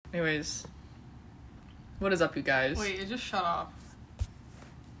Anyways, what is up, you guys? Wait, it just shut off.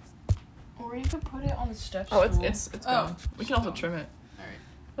 Or you could put it on the steps. Oh, it's gone. Oh. We can also trim it. All right.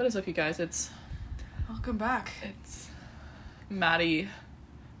 What is up, you guys? Welcome back. It's Maddie.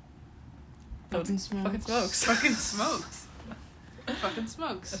 Fucking smokes. Fucking smokes. Fucking smokes. Fucking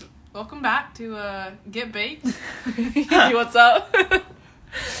smokes. Welcome back to Get Baked. Hey, what's up?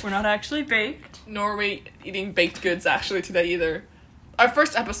 We're not actually baked. Nor are we eating baked goods actually today either. Our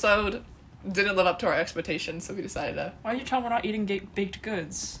first episode didn't live up to our expectations, so we decided to. Why are you telling we're not eating baked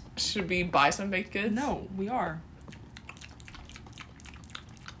goods? Should we buy some baked goods? No, we are.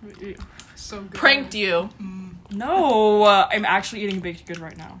 So good. Pranked you. No, I'm actually eating baked good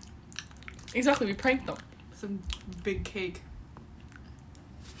right now. Exactly, we pranked them. Some big cake.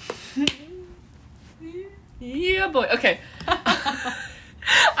 Yeah, boy. Okay.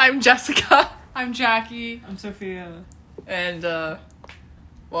 I'm Jessica. I'm Jackie. I'm Sophia. And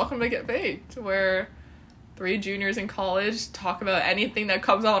welcome to Get Baked, where three juniors in college talk about anything that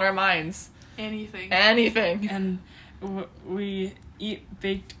comes on our minds. Anything. Anything. And we eat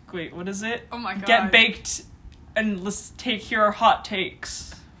baked... Wait, what is it? Oh my god. Get baked and let's take your hot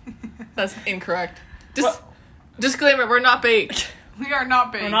takes. That's incorrect. Disclaimer, we're not baked. We are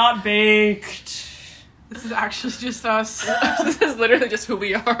not baked. We're not baked. This is actually just us. This is literally just who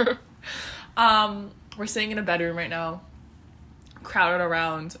we are. We're sitting in a bedroom right now, crowded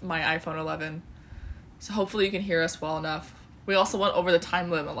around my iPhone 11. So hopefully you can hear us well enough. We also went over the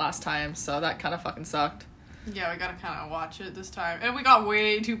time limit last time, so that kind of fucking sucked. Yeah, we gotta kind of watch it this time. And we got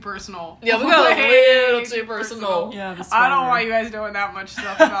way too personal. Yeah, we got way too personal. Yeah, that's I don't know why you guys knowing that much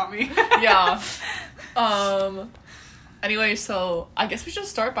stuff about me. Yeah. Anyway, so I guess we should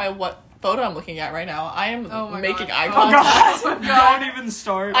start by what photo I'm looking at right now. I am making God. eye Oh contact. God. Oh my God. Don't even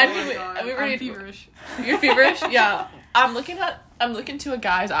start. I Oh mean, my God. I mean, I'm feverish. You're feverish? Yeah. I'm looking to a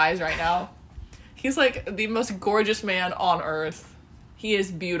guy's eyes right now. He's like the most gorgeous man on earth. He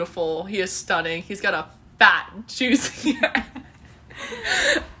is beautiful. He is stunning. He's got a fat, juicy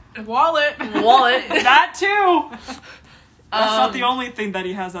Wallet. wallet. That too! That's not the Um, only thing that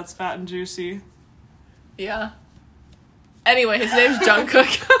he has that's fat and juicy. Yeah. Anyway, his name's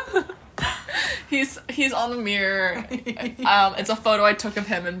Jungkook. He's on the mirror. It's a photo I took of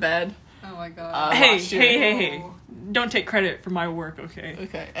him in bed. Oh my God. Hey, last year. hey. Don't take credit for my work, okay?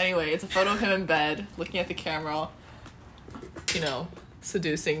 Okay. Anyway, it's a photo of him in bed, looking at the camera,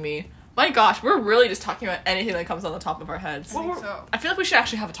 seducing me. My gosh, we're really just talking about anything that comes on the top of our heads. I think so. I feel like we should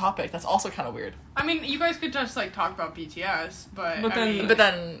actually have a topic. That's also kind of weird. I mean, you guys could just like talk about BTS, but I then- mean, But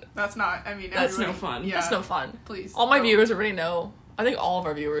then that's not. I mean, That's no everybody- fun. Yeah, that's no fun. Please. All my don't. viewers already know. I think all of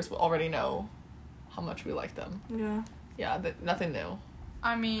our viewers already know how much we like them. Yeah. Yeah, nothing new.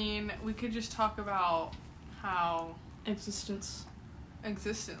 I mean, we could just talk about how Existence.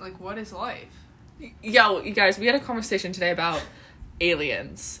 existent. Like, what is life? Yeah, well, you guys, we had a conversation today about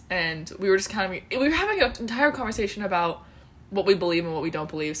aliens, and we were just we were having an entire conversation about what we believe and what we don't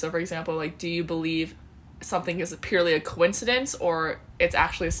believe. So, for example, like, do you believe something is purely a coincidence or it's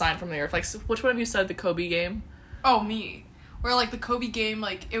actually a sign from the earth? Like, so which one of you said the Kobe game? Oh, me. Where like the Kobe game,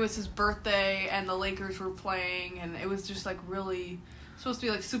 like it was his birthday and the Lakers were playing, and it was just like really supposed to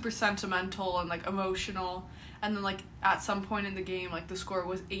be like super sentimental and like emotional. And then like at some point in the game, like the score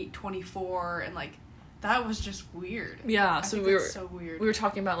was 8-24, and like that was just weird. Yeah, I so think we were that's so weird. we were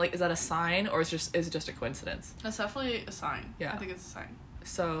talking about, like, is that a sign or is it just a coincidence? That's definitely a sign. Yeah. I think it's a sign.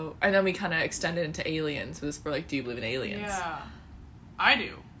 So, and then we kind of extended into aliens. We're like, do you believe in aliens? Yeah, I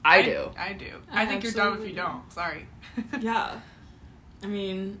do. I do. I do. I I think you're dumb if absolutely you do. don't. Sorry. Yeah. I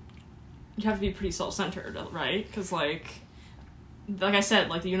mean, you have to be pretty self-centered, right? Because, like I said,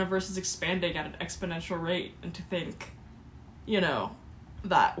 like, the universe is expanding at an exponential rate, and to think,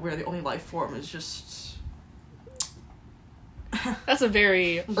 that we're the only life form is just... That's a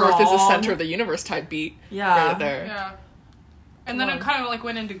very Earth is the Wrong. center of the universe type beat Yeah. right there. Yeah. And then it Well- kind of like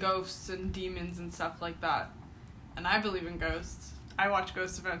went into ghosts and demons and stuff like that. And I believe in ghosts. I watch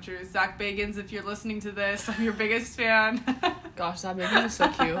Ghost Adventures. Zach Bagans, if you're listening to this, I'm your biggest fan. Gosh, that baby is so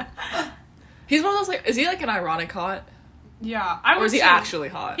cute. He's one of those, like, is he like an ironic hot? Yeah, I would Or is he say- actually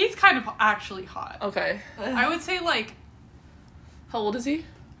hot? He's kind of actually hot. Okay. I would say like How old is he?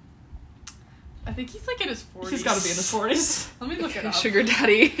 I think he's like in his 40s. He's got to be in his 40s. Let me look it up. Sugar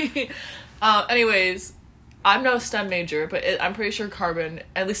daddy. Anyways, I'm no STEM major, but I'm pretty sure carbon,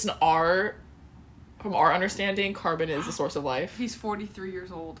 at least from our understanding, carbon is the source of life. He's 43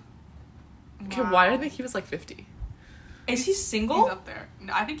 years old. Okay, Wow. why did I think he was like 50? Is he He's single? up there.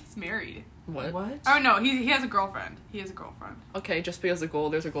 No, I think he's married. What? Oh no, he has a girlfriend. He has a girlfriend. Okay, just because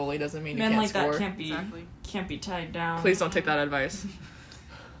there's a goalie doesn't mean Men you can't like score. that can't be Exactly. can't be tied down. Please don't take that advice.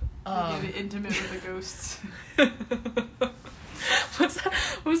 Get intimate with the ghosts. What's that?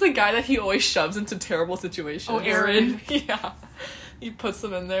 What was the guy that he always shoves into terrible situations? Oh, Aaron. Yeah. He puts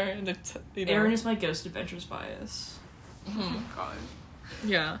them in there and it, Aaron is my Ghost Adventures bias. Oh god.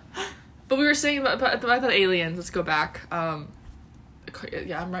 Yeah. But we were saying about the aliens, let's go back.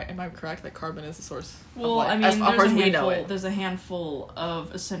 Yeah, I'm right. Am I correct that carbon is the source of Well, life? I mean, as far as we know it. there's a handful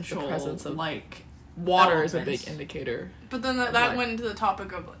of essential, The presence of like, Water is a elements. big indicator. But then that life. went into the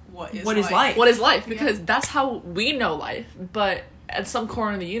topic of what is What is life. life? What is life? Because that's how we know life. But at some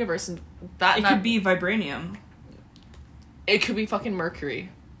corner in the universe, and that It could be vibranium. it could be fucking Mercury.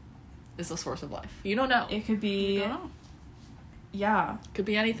 Is the source of life. You don't know. It could I be, don't know. yeah. Could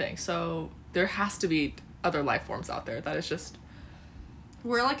be anything. So there has to be other life forms out there. That is just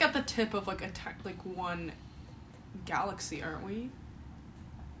We're like at the tip of like one galaxy, aren't we?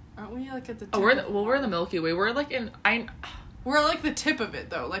 Aren't we like at the tip? we're in the Milky Way. We're like We're like the tip of it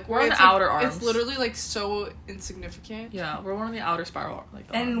though. Like We're in it's the outer like, arms. It's literally like so insignificant. yeah, we're one of the outer spiral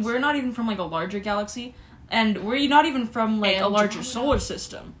And arms. we're not even from, like, a larger galaxy. And we're not even from, like, a larger Andromeda. solar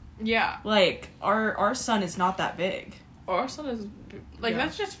system. Yeah. Like, our sun is not that big. Our sun is Like yeah.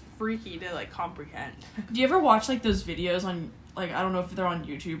 that's just freaky to like comprehend. Do you ever watch, like, those videos on, like, I don't know if they're on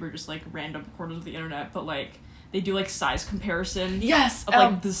YouTube or just, like, random corners of the internet, but, like, they do, like, size comparison Yes. of,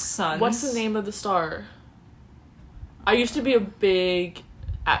 like, the suns. What's the name of the star? I used to be a big,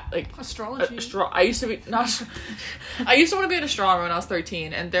 Astrology. I used to be not. I used to want to be an astronomer when I was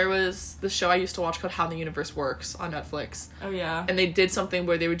 13, and there was the show I used to watch called How the Universe Works on Netflix, Oh, yeah. and they did something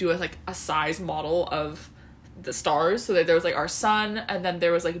where they would do a size model of the stars, so that there was like our sun, and then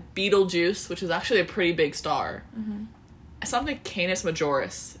there was like Betelgeuse, which is actually a pretty big star. Mm-hmm. Something Canis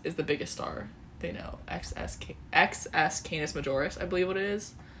Majoris is the biggest star they know. XS Canis Majoris, I believe what it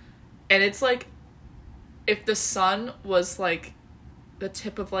is, and it's like if the sun was like the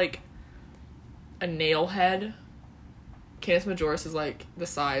tip of like a nail head, Canis Majoris is like the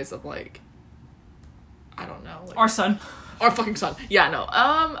size of like I don't know, like Our sun. our fucking sun. Yeah, no.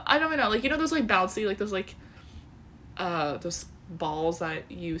 I don't even know. Like, you know those like bouncy, like those balls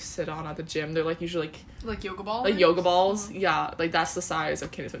that you sit on at the gym. They're like usually like yoga balls. like yoga balls. Yeah, like that's the size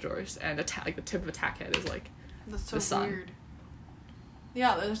of Canis Majoris, and like the tip of a tack head is like That's so the sun. weird.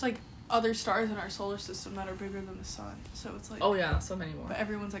 Yeah, there's like other stars in our solar system that are bigger than the sun. So it's like oh yeah, so many more. But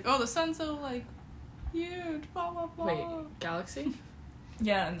everyone's like, oh, the sun's so like huge, blah blah blah. Wait, galaxy?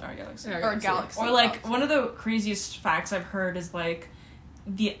 Yeah, in our galaxy. Yeah, Or galaxy. Or like one of the craziest facts I've heard is like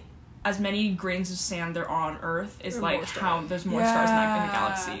as many grains of sand there are on Earth is There are like more stars. how there's more stars in the Yeah.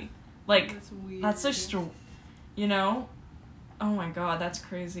 galaxy. Like That's weird. that's just you know. Oh my god, that's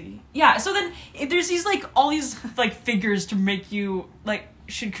crazy. Yeah, so then there's these like all these like figures to make you like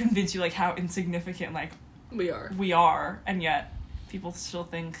should convince you like how insignificant like We are. we are, and yet people still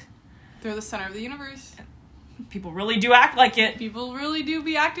think They're the center of the universe. people really do act like it. People really do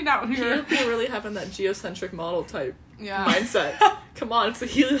be acting out here. People really having that geocentric model type Yeah. mindset. Come on, it's a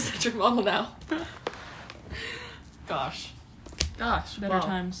heliocentric model now. Gosh, Better better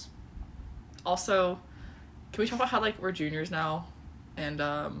times. Also, can we talk about how like we're juniors now, and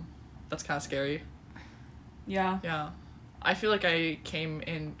that's kind of scary. Yeah. Yeah, I feel like I came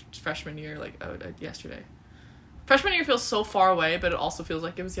in freshman year like yesterday. Freshman year feels so far away, but it also feels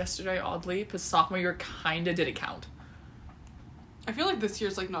like it was yesterday. Oddly, because sophomore year kind of didn't count. I feel like this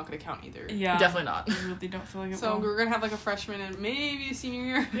year's like not gonna count either. Yeah. Definitely not. I really don't feel like it So will. we're gonna have like a freshman and maybe a senior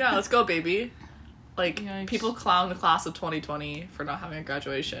year. Yeah, let's go, baby. Like, Yikes. people clown the class of 2020 for not having a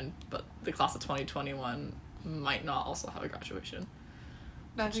graduation, but the class of 2021 might not also have a graduation.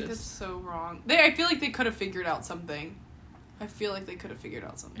 I Which think is- that's so wrong. I feel like they could have figured out something. I feel like they could have figured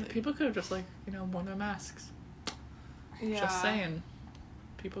out something. People could have just, like, worn their masks. Yeah. Just saying.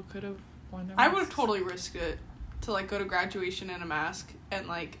 People could have worn their I masks. would have totally risked it to like go to graduation in a mask and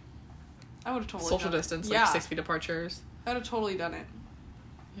like I would have totally Social done distance, it. like Yeah, 6 feet apart chairs. I would have totally done it.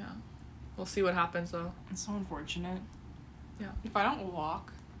 Yeah. We'll see what happens, though. It's so unfortunate. If I don't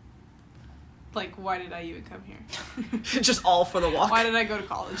walk, like why did I even come here? Just all for the walk. Why did I go to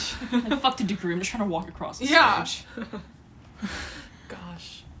college? Like, fuck the degree. I'm just trying to walk across the Yeah. stage.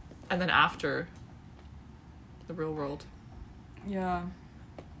 Gosh. And then after, the real world. Yeah.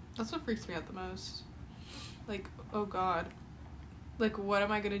 That's what freaks me out the most. Like, oh god. Like what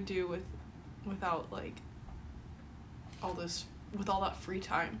am I gonna do without like all this with all that free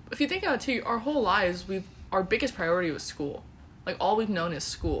time? If you think about it, too, our whole lives, our biggest priority was school. Like, all we've known is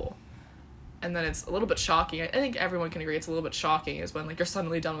school. And then it's a little bit shocking. I think everyone can agree it's a little bit shocking is when, like, you're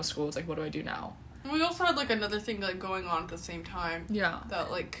suddenly done with school. It's like, what do I do now? And we also had like another thing like going on at the same time Yeah. that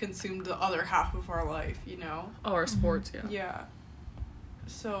like consumed the other half of our life, you know? Oh, our sports, yeah. Yeah.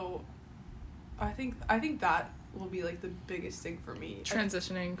 So I think that will be like the biggest thing for me.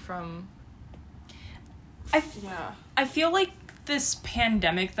 Transitioning from Yeah. I feel like this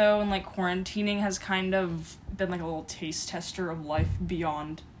pandemic though and like quarantining has kind of been like a little taste tester of life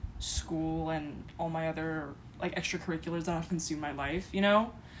beyond school and all my other like extracurriculars that have consumed my life, you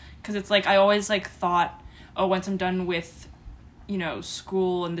know? Because it's like I always like thought, oh, once I'm done with, you know,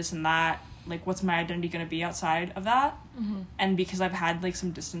 school and this and that, like what's my identity going to be outside of that? Mm-hmm. And because I've had like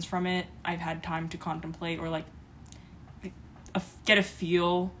some distance from it, I've had time to contemplate or like get a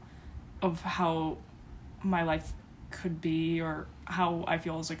feel of how my life could be or how I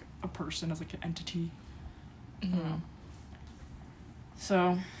feel as like a person, as like an entity. Mm-hmm.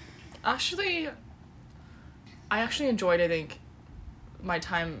 So I actually enjoyed, I think, my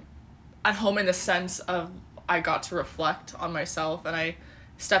time at home in the sense of I got to reflect on myself and I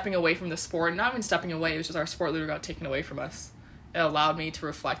stepping away from the sport, not even stepping away, it was just our sport literally got taken away from us. It allowed me to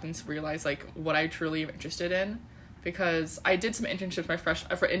reflect and to realize like what I truly am interested in, because I did some internships my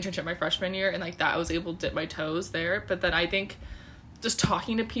freshman year and like that I was able to dip my toes there, but then I think just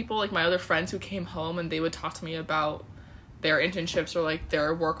talking to people like my other friends who came home and they would talk to me about their internships or like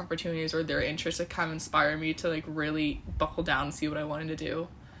their work opportunities or their interests, it kind of inspired me to like really buckle down and see what I wanted to do.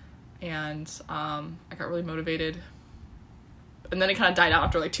 And I got really motivated, and then it kind of died out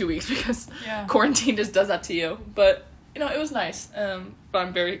after like 2 weeks because quarantine just does that to you. But you know, it was nice. But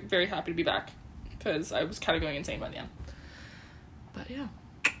I'm very, very happy to be back because I was kind of going insane by the end. But yeah,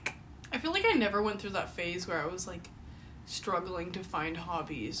 I feel like I never went through that phase where I was like struggling to find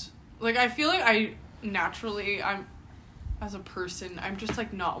hobbies. Like I feel like I naturally, I'm as a person, I'm just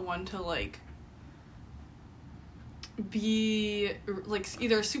like not one to like be like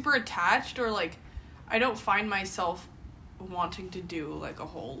either super attached or like I don't find myself wanting to do like a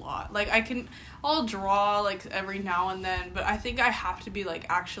whole lot. Like I'll draw like every now and then, but I think I have to be like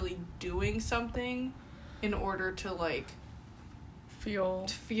actually doing something in order to like feel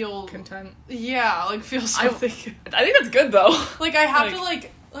content. Yeah, like feel something. I think that's good though. Like I have to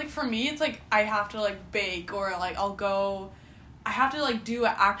like for me it's like I have to like bake or like I have to like do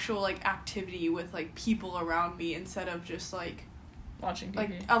an actual like activity with like people around me instead of just like watching TV.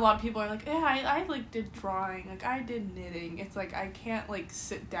 Like a lot of people are like, yeah, I like did drawing, like I did knitting. It's like I can't like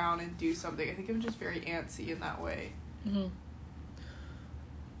sit down and do something. I think I'm just very antsy in that way. Mm-hmm.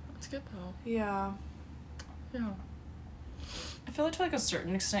 That's good though. Yeah. I feel like to like a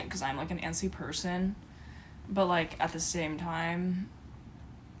certain extent because I'm like an antsy person, but like at the same time,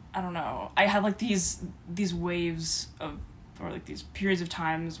 I don't know. I have like these waves of, or like these periods of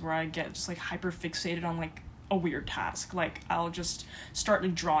times where I get just like hyper fixated on like a weird task. Like I'll just start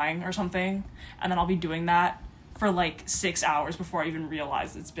like drawing or something, and then I'll be doing that for like 6 hours before I even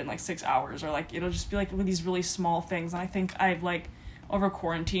realize it's been like 6 hours, or like it'll just be like with these really small things. And I think I've like over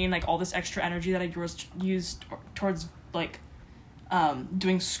quarantine, like all this extra energy that I used towards like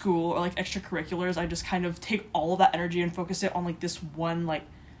doing school or like extracurriculars, I just kind of take all of that energy and focus it on like this one like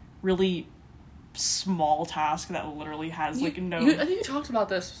really small task that literally has like no. I think you talked about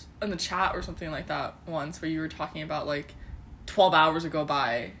this in the chat or something like that once, where you were talking about like 12 hours would go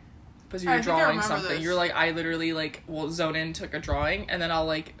by because you were drawing something. This. You're like, I literally like will zone in, took a drawing, and then I'll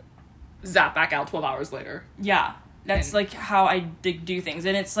like zap back out 12 hours later. Yeah, that's like how I do things,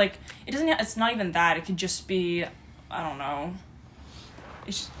 and it's like it's not even that. It could just be, I don't know.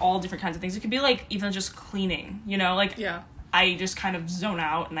 It's just all different kinds of things. It could be like even just cleaning, you know, like yeah. I just kind of zone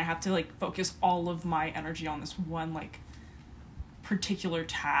out and I have to like focus all of my energy on this one like particular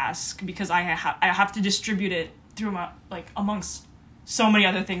task because I have to distribute it through my like amongst so many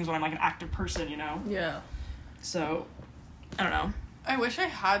other things when I'm like an active person, you know? Yeah. So I don't know. I wish I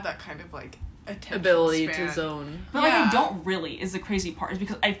had that kind of like attention ability span. to zone. But like I don't really is the crazy part, is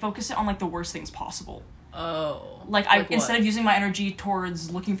because I focus it on like the worst things possible. Oh. Like instead of using my energy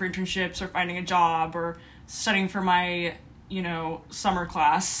towards looking for internships or finding a job or studying for my, you know, summer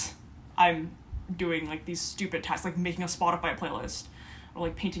class, I'm doing like these stupid tasks like making a Spotify playlist or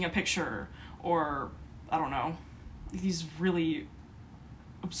like painting a picture or I don't know, these really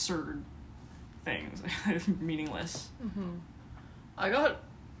absurd things. Meaningless. Mm-hmm. I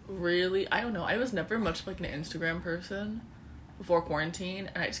don't know, I was never much like an Instagram person before quarantine,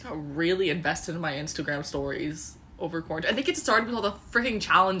 and I just got really invested in my Instagram stories over quarantine. I think it started with all the freaking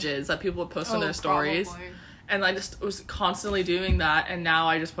challenges that people would post on their stories. Probably. And I just was constantly doing that, and now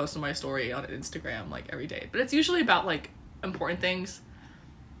I just post on my story on Instagram, like, every day. But it's usually about, like, important things.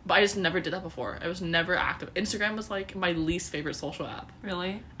 But I just never did that before. I was never active. Instagram was, like, my least favorite social app.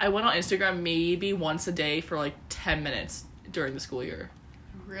 Really? I went on Instagram maybe once a day for, like, 10 minutes during the school year.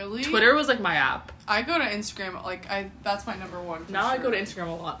 Really? Twitter was like my app. I go to Instagram, like, that's my number one. Now I go to Instagram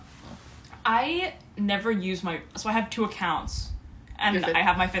a lot. I never use so I have 2 accounts, and I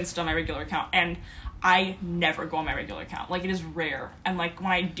have my Finsta, my regular account, and I never go on my regular account. Like, it is rare, and like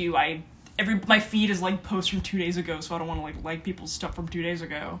when I do, my feed is like posts from 2 days ago, so I don't want to like people's stuff from 2 days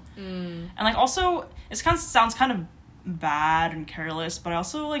ago. And like also, it kind of sounds kind of bad and careless, but I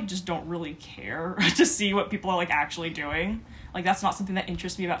also like just don't really care to see what people are like actually doing. Like, that's not something that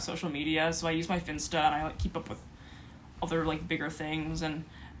interests me about social media, so I use my Finsta and I like keep up with other like bigger things. And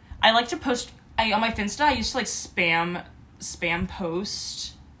I like to post on my Finsta I used to like spam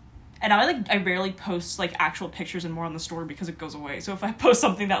post, and I rarely post like actual pictures and more on the story because it goes away. So if I post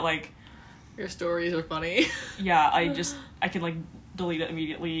something that like Your stories are funny. yeah, I can like delete it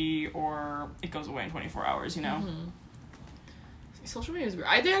immediately, or it goes away in 24 hours, you know? Social media is weird.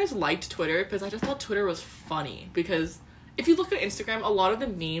 I think I just liked Twitter because I just thought Twitter was funny, because if you look at Instagram, a lot of the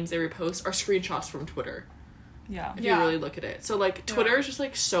memes they repost are screenshots from Twitter. Yeah. If you really look at it. So, like, Twitter is just,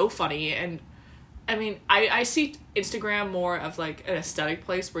 like, so funny. And, I mean, I see Instagram more of, like, an aesthetic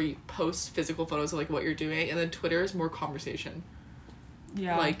place where you post physical photos of, like, what you're doing. And then Twitter is more conversation.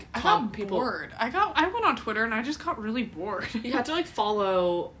 Yeah. Like, I got bored. I went on Twitter and I just got really bored. You have to, like,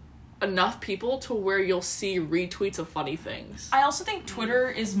 follow enough people to where you'll see retweets of funny things. I also think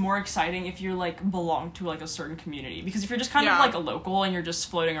Twitter is more exciting if you're like belong to like a certain community, because if you're just kind of like a local and you're just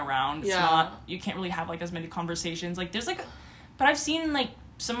floating around, you can't really have like as many conversations. Like there's like, but I've seen like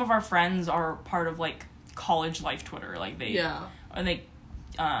some of our friends are part of like college life Twitter, like they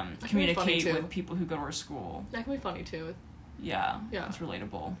communicate with people who go to our school. That can be funny too. Yeah, it's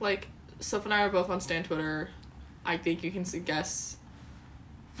relatable. Like, Soph and I are both on Stan Twitter. I think you can guess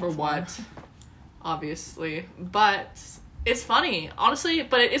for what, obviously, but it's funny, honestly.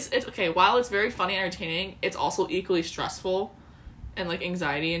 But it's okay. While it's very funny and entertaining, it's also equally stressful and like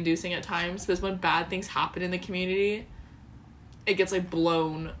anxiety inducing at times, because when bad things happen in the community, it gets like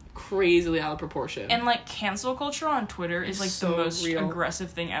blown crazily out of proportion. And like cancel culture on Twitter is like so the most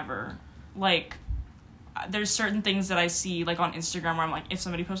aggressive thing ever. Like, there's certain things that I see like on Instagram where I'm like, if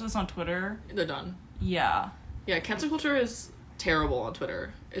somebody posts this on Twitter, they're done. Yeah, cancel culture is terrible on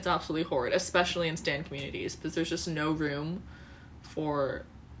Twitter. It's absolutely horrid, especially in stan communities, because there's just no room for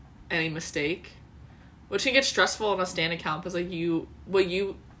any mistake, which can get stressful on a stan account, because like what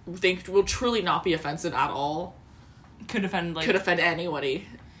you think will truly not be offensive at all could offend anybody.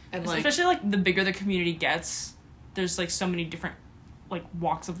 And like, especially like the bigger the community gets, there's like so many different like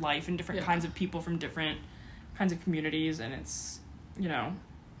walks of life and different kinds of people from different kinds of communities, and it's, you know,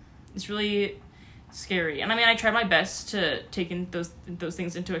 it's really scary. And I mean, I try my best to take in those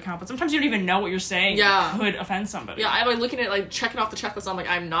things into account, but sometimes you don't even know what you're saying could offend somebody. I'm like looking at like checking off the checklist. I'm like,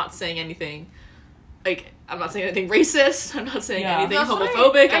 I'm not saying anything, like I'm not saying anything racist, I'm not saying anything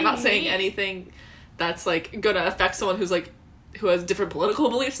homophobic, I'm not saying anything that's like gonna affect someone who has different political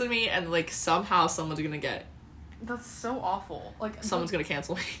beliefs than me, and like somehow someone's gonna get, that's so awful. Like, someone's gonna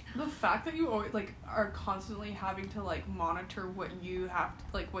cancel me. The fact that you always like are constantly having to like monitor what you have to,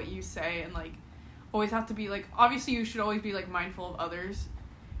 like what you say, and like always have to be like, obviously you should always be like mindful of others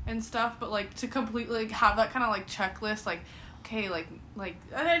and stuff, but like to completely like have that kind of like checklist, like, okay, like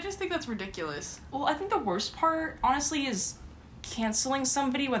I just think that's ridiculous. Well, I think the worst part honestly is canceling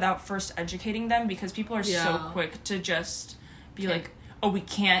somebody without first educating them, because people are so quick to just be like, oh, we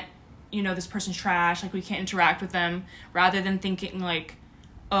can't, you know, this person's trash, like we can't interact with them, rather than thinking like,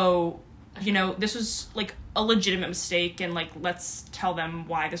 oh, you know, this was like a legitimate mistake, and like let's tell them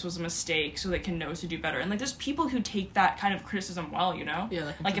why this was a mistake so they can know to do better. And like there's people who take that kind of criticism well, you know,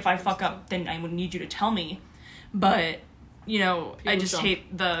 like if I fuck up, then I would need you to tell me, but you know, people I just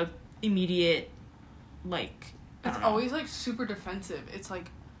hate the immediate, like, it's always like super defensive. It's like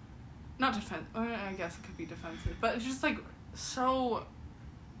not I guess it could be defensive, but it's just like so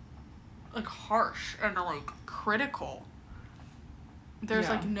like harsh and like critical. There's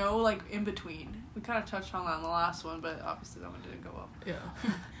like no like in between. We kind of touched on that in the last one, but obviously that one didn't go up.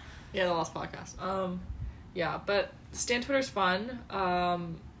 The last podcast. But Stan Twitter's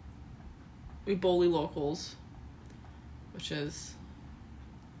fun. We bully locals, which is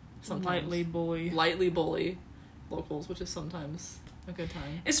sometimes lightly bully locals, which is sometimes a good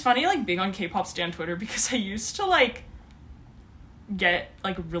time. It's funny like being on K-pop Stan Twitter, because I used to like get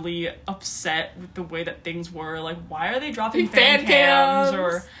like really upset with the way that things were, like why are they dropping fan cams,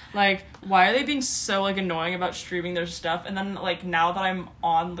 or like why are they being so like annoying about streaming their stuff. And then like now that I'm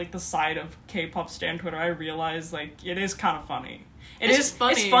on like the side of K-pop Stan Twitter, I realize like it is kind of funny. It's just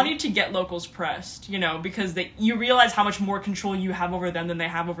funny. It's funny to get locals pressed, you know, because you realize how much more control you have over them than they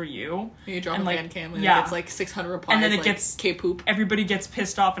have over you. You drop and a like, fan cam and yeah. it gets like 600 replies. And then it like, gets K-poop. Everybody gets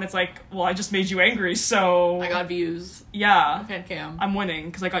pissed off, and it's like, well, I just made you angry, so I got views. Yeah, Fan cam. I'm winning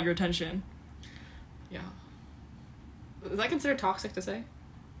because I got your attention. Yeah. Is that considered toxic to say?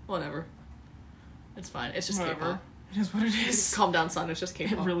 Whatever. It's fine. It's just Whatever. K-pop. It is what it is. Calm down, son. It's just It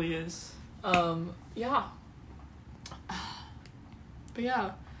K-pop. really is. Yeah. But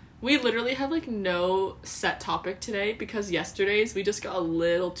yeah. We literally had like no set topic today because yesterday's we just got a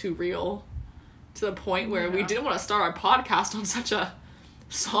little too real to the point where we didn't want to start our podcast on such a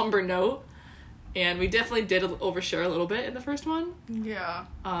somber note. And we definitely did overshare a little bit in the first one. Yeah.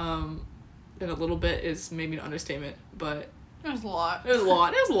 And a little bit is maybe an understatement, but It was a lot. it was a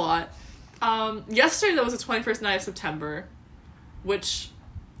lot. It was a lot. Yesterday, that was the 21st night of September, which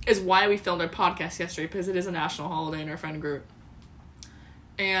is why we filmed our podcast yesterday, because it is a national holiday in our friend group.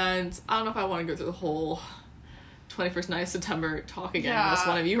 And I don't know if I want to go through the whole 21st night of September talk again, unless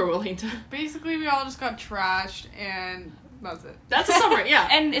one of you are willing to. Basically, we all just got trashed, and that's it. That's a summary, yeah.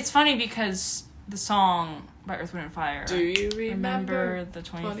 And it's funny because the song by Earth, Wind & Fire. Do you remember the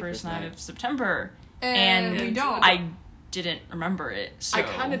 21st night of September? And we don't. I didn't remember it, so... I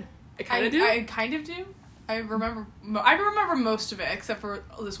kind of do. I kind of do. I remember most of it, except for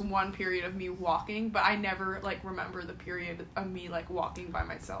this one period of me walking, but I never, like, remember the period of me, like, walking by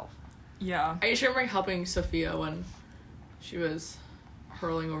myself. Yeah. I just remember helping Sophia when she was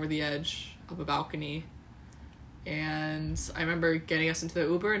hurling over the edge of a balcony. And I remember getting us into the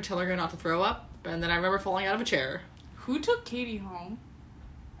Uber and telling her not to throw up. And then I remember falling out of a chair. Who took Katie home?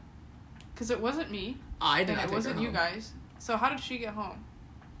 Because it wasn't me. I did and not it take wasn't her you home. guys. So how did she get home?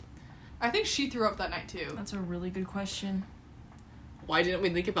 I think she threw up that night too. That's a really good question. Why didn't we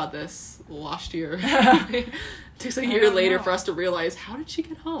think about this last year? It takes a year later know. for us to realize, how did she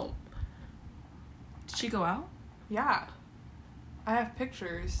get home? Did she go out? Yeah. I have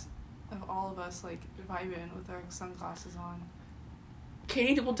pictures of all of us, like, vibing with our sunglasses on.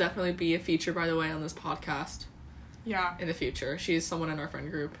 Katie will definitely be a feature, by the way, on this podcast Yeah. in the future. She's someone in our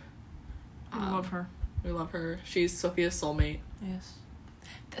friend group. I love her. We love her. She's Sophia's soulmate. Yes.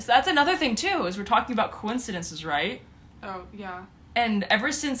 So that's another thing, too, is we're talking about coincidences, right? Oh, yeah. And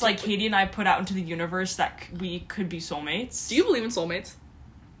ever since, like, Katie and I put out into the universe that we could be soulmates... Do you believe in soulmates?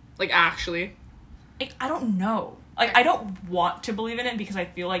 Like, actually? I don't know. Like, I don't want to believe in it because I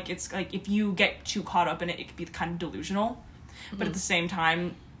feel like it's, like, if you get too caught up in it, it could be kind of delusional. Mm-hmm. But at the same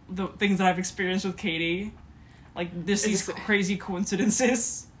time, the things that I've experienced with Katie, like, these crazy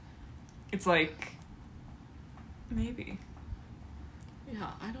coincidences, it's like, maybe. Yeah,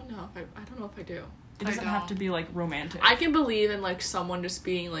 I don't know. I don't know if I do. It doesn't have to be, like, romantic. I can believe in, like, someone just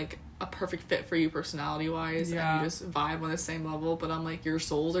being, like, a perfect fit for you personality-wise, and you just vibe on the same level, but I'm like, your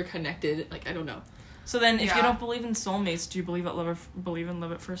souls are connected. Like, I don't know. So then, if you don't believe in soulmates, do you believe in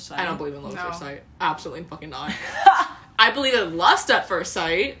love at first sight? I don't believe in love at first sight. Absolutely fucking not. I believe in lust at first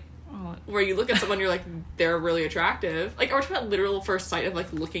sight, where you look at someone, you're like, they're really attractive. Like, are we talking about literal first sight of,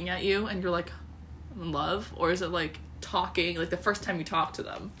 like, looking at you, and you're like, in love? Or is it, like, talking, like, the first time you talk to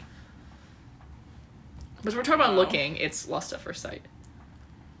them? But we're talking about looking, it's lust at first sight.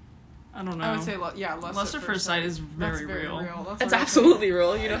 I don't know. I would say, lust at first sight is very real. It's absolutely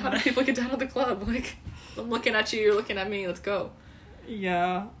real. You know, how do people get down at the club? Like, I'm looking at you, you're looking at me, let's go.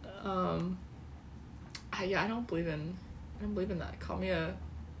 Yeah. I don't believe in that. Call me a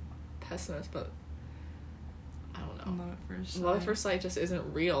pessimist, but I don't know. Love at first sight. Love at first sight just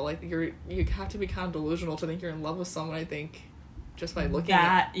isn't real. Like, you have to be kind of delusional to think you're in love with someone, I think. Just by looking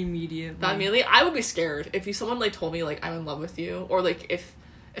that immediately. I would be scared if someone like told me like I'm in love with you, or like if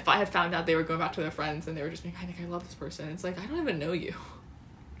I had found out they were going back to their friends and they were just being, I think I love this person. It's like, I don't even know you.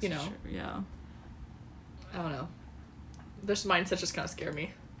 You know? Sure, yeah. I don't know. This mindset just kind of scare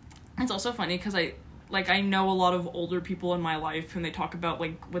me. It's also funny because I know a lot of older people in my life and they talk about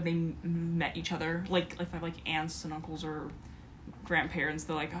like when they met each other. Like if I have like aunts and uncles or grandparents,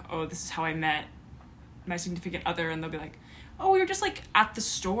 they're like, oh, this is how I met my significant other, and they'll be like, oh, we were just like at the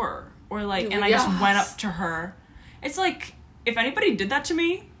store, or like, and I just went up to her. It's like, if anybody did that to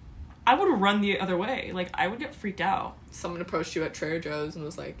me, I would run the other way. Like, I would get freaked out. Someone approached you at Trader Joe's and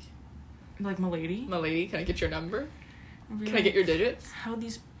was like, milady, can I get your number? Can I get your digits?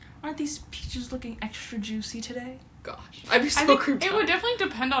 Aren't these peaches looking extra juicy today? Gosh, I'd be so creeped out. It would definitely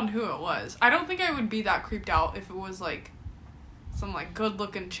depend on who it was. I don't think I would be that creeped out if it was like some like good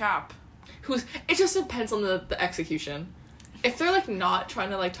looking chap. It just depends on the execution. If they're like not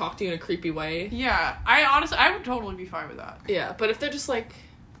trying to like talk to you in a creepy way. Yeah, I would totally be fine with that. Yeah, but if they're just like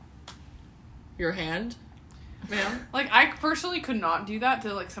your hand, Ma'am? Like, I personally could not do that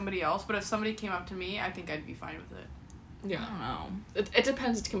to, like, somebody else, but if somebody came up to me, I think I'd be fine with it. Yeah. I don't know. It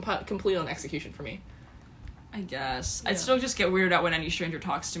depends completely on execution for me. I guess. Yeah. I'd still just get weirded out when any stranger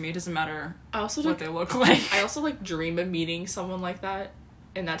talks to me. It doesn't matter I also what they look like. I also, like, dream of meeting someone like that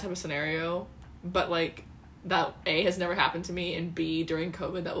in that type of scenario, but, like, that A, has never happened to me, and B, during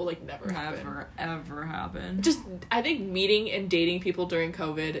COVID, that will, like, never happen. Never, ever happen. Just, I think meeting and dating people during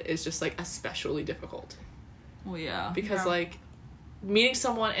COVID is just, like, especially difficult. Well, yeah. Because, Yeah. like, meeting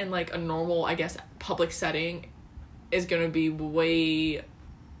someone in, like, a normal, I guess, public setting is gonna be way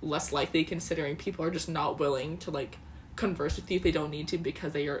less likely, considering people are just not willing to, like, converse with you if they don't need to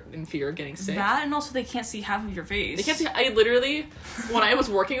because they are in fear of getting sick. That, and also they can't see half of your face. They can't see. I literally, when I was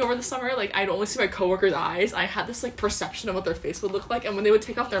working over the summer, like, I'd only see my coworkers' eyes. I had this, like, perception of what their face would look like, and when they would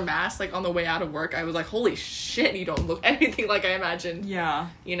take off their mask, like, on the way out of work, I was like, holy shit, you don't look anything like I imagined, Yeah.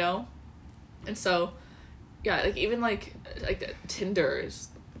 you know? And so, yeah, like, even, like Tinder is,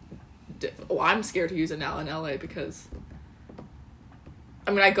 I'm scared to use it now in LA because, I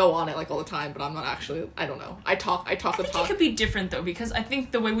mean, I go on it, like, all the time, but I'm not actually, I don't know. I talk I the think talk. it could be different, though, because I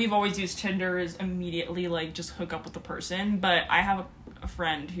think the way we've always used Tinder is immediately, like, just hook up with the person, but I have a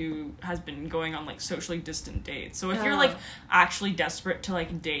friend who has been going on, like, socially distant dates. So if you're, like, actually desperate to,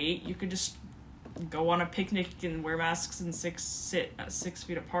 like, date, you could just go on a picnic and wear masks and sit at 6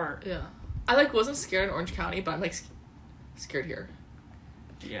 feet apart. Yeah. I, like, wasn't scared in Orange County, but I'm, like, scared here.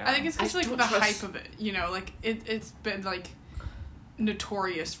 Yeah. I think it's just, I like, don't the trust- hype of it, you know? Like, it's been, like,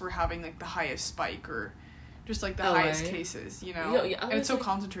 notorious for having, like, the highest spike or just, like, the LA. highest cases, you know? Yeah, and it's so like,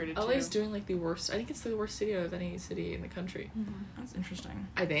 concentrated, LA too. is doing, like, the worst. I think it's the worst city of any city in the country. That's interesting.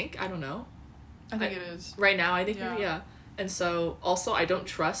 I think. I don't know. I think it is. Right now, I think, Yeah. yeah. And so, also, I don't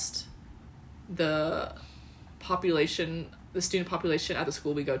trust the student population at the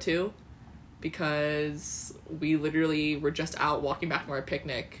school we go to, because we literally were just out walking back from our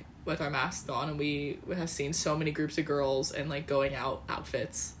picnic with our masks on, and we have seen so many groups of girls in, like, going out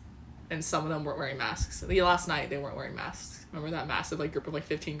outfits, and some of them weren't wearing masks. The last night, they weren't wearing masks. Remember that massive, like, group of, like,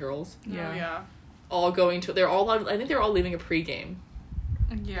 15 girls? Yeah. Oh, yeah. All going to, I think they're all leaving a pregame.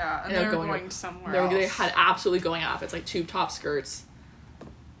 Yeah, and they're they're going going somewhere They else. had absolutely going outfits, like tube top skirts,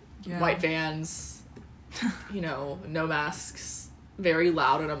 Yeah. white Vans, you know, no masks, very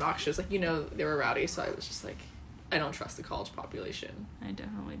loud and obnoxious. Like, you know, they were rowdy, so I was just like, I don't trust the college population I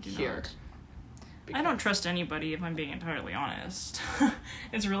definitely do here. not. I don't trust anybody, if I'm being entirely honest.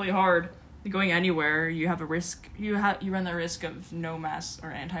 It's really hard. Going anywhere, you have a risk. You run the risk of no masks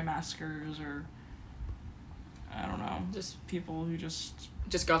or anti-maskers, or I don't know, just people who just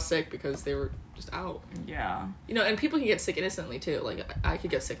got sick because they were just out. yeah. You know, and people can get sick innocently too. Like, I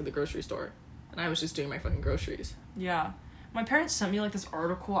could get sick at the grocery store, and I was just doing my fucking groceries. Yeah. My parents sent me, like, this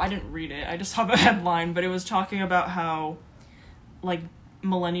article. I didn't read it. I just saw the headline, but it was talking about how, like,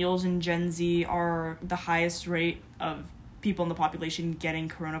 millennials and Gen Z are the highest rate of people in the population getting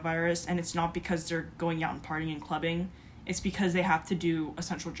coronavirus, and it's not because they're going out and partying and clubbing. It's because they have to do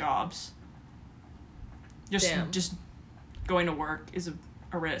essential jobs. Damn. Just going to work is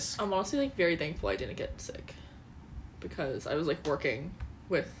a risk. I'm honestly, like, very thankful I didn't get sick, because I was, like, working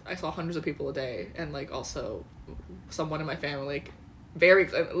with, I saw hundreds of people a day, and, like, also someone in my family, like,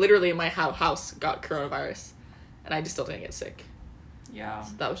 literally in my house got coronavirus, and I just still didn't get sick. Yeah.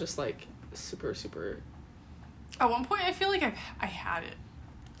 So that was just, like, super, super... At one point, I feel like I had it.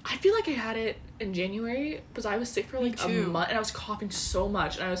 I feel like I had it in January, because I was sick for, like, a too. month, and I was coughing so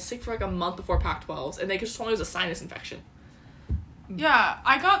much, and I was sick for, like, a month before Pac-12s, and they just told me it was a sinus infection. Yeah,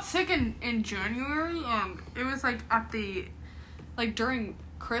 I got sick in January, and it was, like, at the... Like, during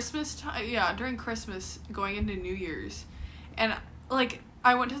Christmas time... Yeah, during Christmas, going into New Year's. And, like,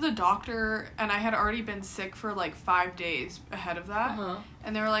 I went to the doctor, and I had already been sick for, like, 5 days ahead of that. Uh-huh.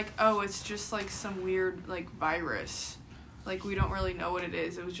 And they were like, oh, it's just, like, some weird, like, virus. Like, we don't really know what it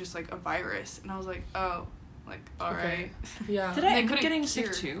is. It was just, like, a virus. And I was like, oh, like, alright. Okay. Yeah. Did They I end up couldn't getting sick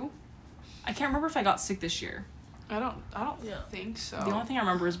cure. too? I can't remember if I got sick this year. I don't Yeah. think so. The only thing I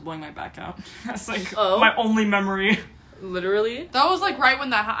remember is blowing my back out. That's, like, Oh. my only memory. Literally? That was, like, right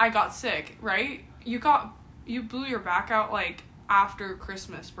when I got sick, right? You blew your back out, like, after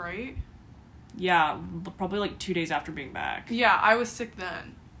Christmas, right? Yeah, probably like 2 days after being back. Yeah, I was sick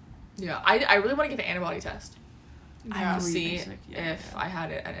then. Yeah. I really want to get the antibody test. Yeah. To really see basic, yeah, if yeah. I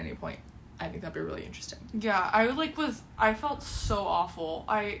had it at any point. I think that'd be really interesting. Yeah, I felt so awful.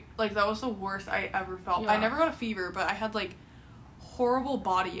 That was the worst I ever felt. Yeah. I never got a fever, but I had, like, horrible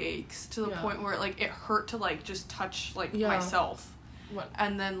body aches to the Yeah. point where, like, it hurt to, like, just touch, like, Yeah. myself. What?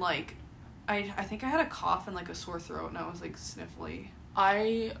 And then, like, I think I had a cough and, like, a sore throat, and I was, like, sniffly.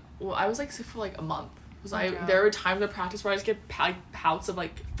 I was, like, sick for, like, a month. Because there were times of practice where I just get pouts of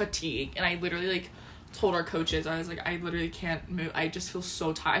like fatigue, and I literally like told our coaches, I was like, I literally can't move. I just feel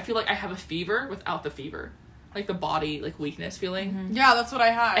so tired. I feel like I have a fever without the fever, like the body like weakness feeling. Yeah, that's what I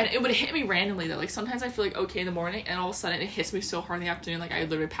had. And it would hit me randomly though. Like sometimes I feel like okay in the morning, and all of a sudden it hits me so hard in the afternoon. Like I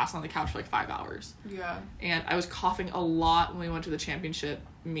literally passed on the couch for like 5 hours. Yeah. And I was coughing a lot when we went to the championship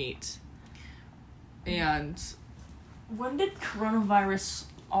meet. And when did coronavirus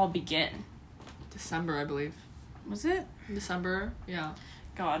all begin? December, I believe. Was it December? Yeah.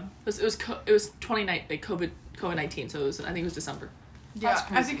 God. It was 2019, like COVID-19, so I think it was December. Yeah,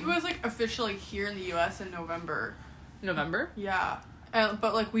 I think it was like officially here in the US in November. November? Yeah.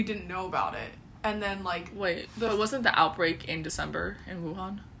 But like we didn't know about it. And then like but wasn't the outbreak in December in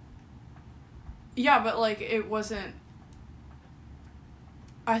Wuhan? Yeah, but like it wasn't.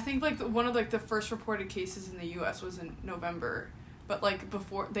 I think like one of like the first reported cases in the US was in November, but like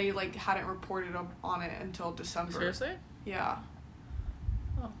before they like hadn't reported on it until December. Seriously? Yeah.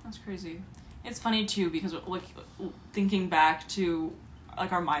 Oh, that's crazy. It's funny too because like thinking back to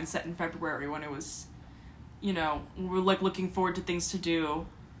like our mindset in February when it was, you know, we're like looking forward to things to do.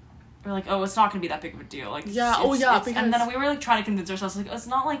 We're like, oh, it's not gonna be that big of a deal. Like, because... and then we were like trying to convince ourselves like it's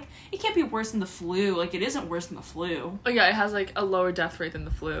not like it can't be worse than the flu. Like it isn't worse than the flu. Oh yeah, it has like a lower death rate than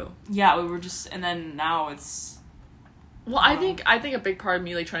the flu. Yeah, we were just, and then now it's. Well, I think a big part of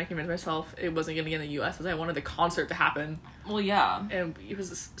me like trying to convince myself it wasn't gonna be in the U.S. was I wanted the concert to happen. Well, yeah. And it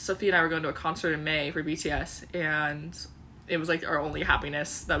was Sophie and I were going to a concert in May for BTS, and it was like our only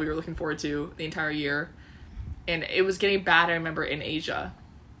happiness that we were looking forward to the entire year. And it was getting bad. I remember in Asia.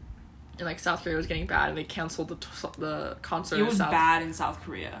 And like South Korea was getting bad, and they canceled the concert. It was bad in South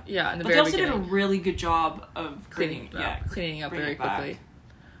Korea. Yeah, in the but very they also beginning. did a really good job of cleaning up very quickly.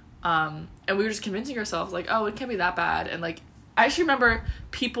 And we were just convincing ourselves like, oh, it can't be that bad. And like, I actually remember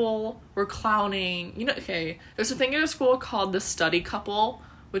people were clowning. You know, okay, there's a thing in a school called the study couple,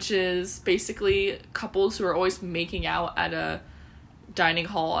 which is basically couples who are always making out at a dining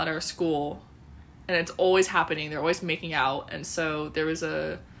hall at our school, and it's always happening. They're always making out, and so there was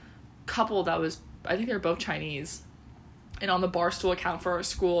a couple that was, I think they were both Chinese, and on the Barstool account for our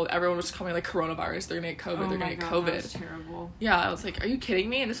school, everyone was calling like coronavirus. They're gonna get COVID. They're gonna get COVID. That's terrible. Yeah, I was like, are you kidding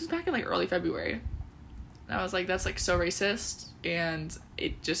me? And this was back in like early February. And I was like, that's like so racist, and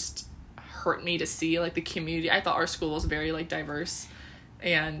it just hurt me to see like the community. I thought our school was very like diverse,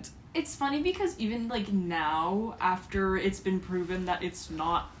 and it's funny because even like now, after it's been proven that it's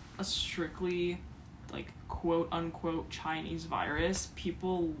not a strictly like quote unquote Chinese virus,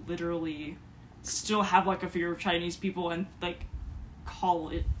 people literally still have like a fear of Chinese people and like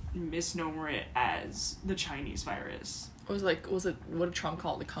misnomer it as the Chinese virus. Was it what did Trump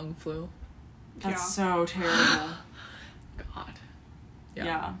call it, the Kung flu? That's so terrible. God.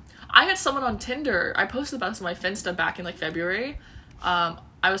 Yeah. I had someone on Tinder. I posted about this on my Finsta back in like February. I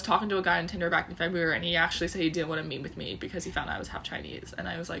was talking to a guy on Tinder back in February, and he actually said he didn't want to meet with me because he found out I was half Chinese. And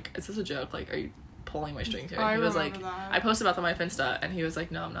I was like, is this a joke? Like, are you pulling my strings here? And he was like, that. I posted about that on my Finsta, and he was like,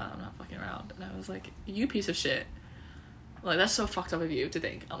 no, I'm not fucking around. And I was like, you piece of shit. Like, that's so fucked up of you to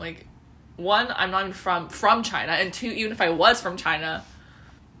think. I'm like, one, I'm not even from China, and two, even if I was from China,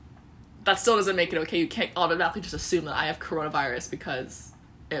 that still doesn't make it okay. You can't automatically just assume that I have coronavirus because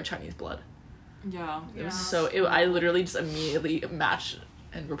I have Chinese blood. Yeah. It was I literally just immediately match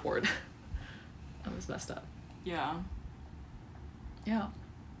and report. That was messed up. Yeah. Yeah.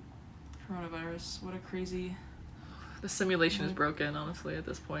 Coronavirus. What a crazy... The simulation is broken, honestly, at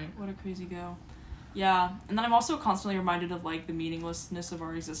this point. What a crazy go. Yeah. And then I'm also constantly reminded of, like, the meaninglessness of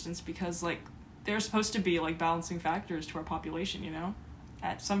our existence because, like, there's supposed to be, like, balancing factors to our population, you know?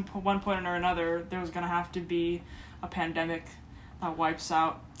 At one point or another, there's gonna have to be a pandemic that wipes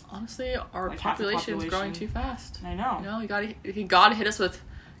out. Honestly, our like population is growing too fast. I know. You know, God hit us with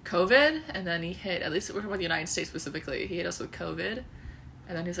COVID, and then he hit, at least we're talking about the United States specifically, he hit us with COVID,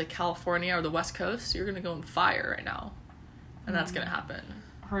 and then he's like, California or the West Coast, you're gonna go in fire right now. And that's gonna happen.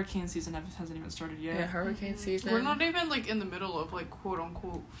 Hurricane season hasn't even started yet. Yeah, hurricane season. We're not even, like, in the middle of, like,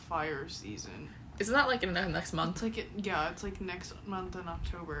 quote-unquote fire season. Isn't that, like, in the next month? It's like next month in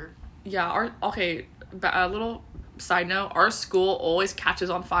October. Yeah, a little side note, our school always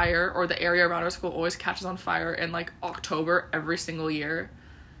catches on fire, or the area around our school always catches on fire in, like, October every single year.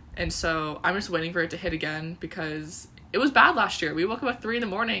 And so I'm just waiting for it to hit again because it was bad last year. We woke up at 3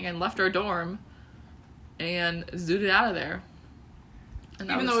 a.m. and left our dorm and zooted out of there.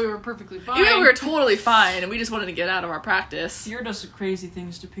 Even though we were perfectly fine. Even though we were totally fine, and we just wanted to get out of our practice. Fear does crazy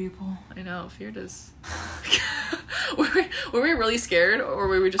things to people. I know, fear does. were we really scared, or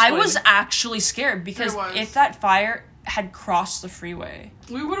were we just... I was actually scared, because if that fire had crossed the freeway.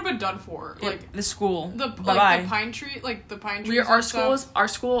 We would have been done for. Like The school. the Bye-bye. the pine tree, like the pine trees. We're and stuff.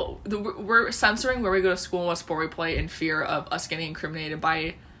 we're censoring where we go to school and what sport we play in fear of us getting incriminated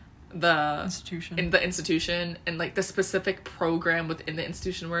by the Institution. in the institution, and like the specific program within the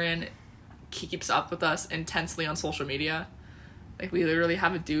institution we're in keeps up with us intensely on social media. Like, we literally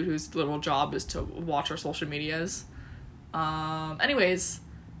have a dude whose literal job is to watch our social medias. Anyways,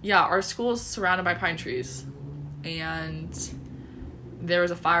 yeah, our school is surrounded by pine trees, and there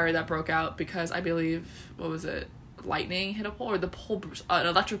was a fire that broke out because I believe, what was it, lightning hit a pole, or the pole, an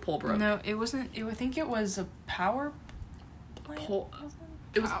electric pole broke. No, it wasn't. I think it was a power plant. Pole.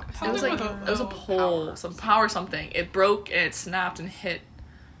 It was Something like with it was a pole, power. some power something. It broke and it snapped and hit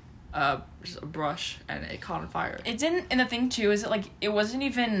just a brush, and it caught on fire. It didn't, and the thing too is that like it wasn't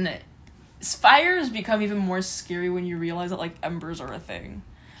even. Fires become even more scary when you realize that like embers are a thing.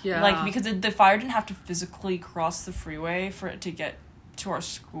 Yeah, Like, because the fire didn't have to physically cross the freeway for it to get to our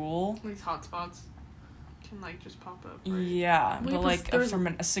school. These hotspots can like just pop up. Right? Yeah, Well, but like there's from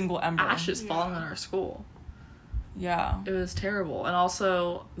a single ember. ashes Yeah. falling on our school. Yeah. It was terrible. And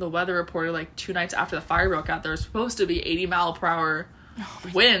also, the weather reported like 2 nights after the fire broke out, there was supposed to be 80-mile-per-hour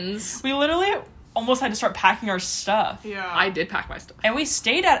winds. We literally almost had to start packing our stuff. Yeah. I did pack my stuff. And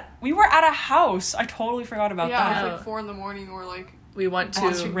we were at a house. I totally forgot about Yeah, that. it was like 4 a.m. or like We went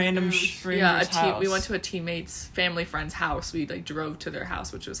At to a random Yeah, stranger's house. we went to a teammate's family friend's house. We like drove to their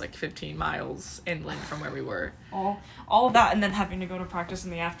house, which was like 15 miles inland from where we were. all of that, and then having to go to practice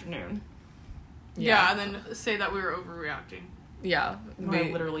in the afternoon. yeah, and then say that we were overreacting. Yeah. I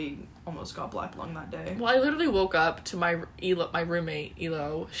literally almost got black lung that day. Well, I literally woke up to my roommate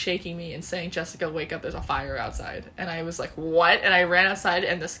Elo shaking me and saying, "Jessica, wake up! There's a fire outside." And I was like, "What?" And I ran outside,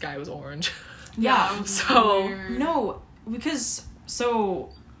 and the sky was orange. Yeah, it was so- weird. No, because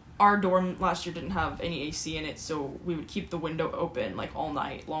our dorm last year didn't have any AC in it, so we would keep the window open like all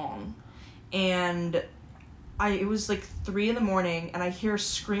night long. And it was like 3 a.m, and I hear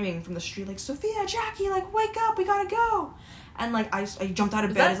screaming from the street like, "Sophia, Jackie, like wake up, we gotta go!" And like I jumped out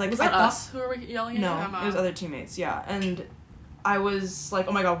of bed. Was I that thought, us who were yelling at no, you? Emma. it was other teammates. Yeah, and I was like,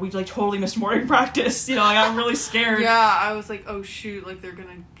 "Oh my god, we like totally missed morning practice." You know, I got really scared. Yeah, I was like, oh shoot, like they're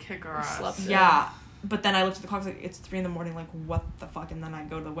gonna kick our ass. Slept. Yeah. But then I looked at the clock, like, it's 3 a.m, like, what the fuck? And then I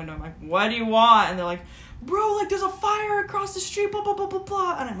go to the window, I'm like, what do you want? And they're like, bro, like, there's a fire across the street, blah, blah, blah, blah,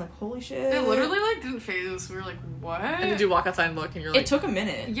 blah. And I'm like, holy shit. It literally like didn't phase us. We were like, what? And did you walk outside and look, and you're like, It took a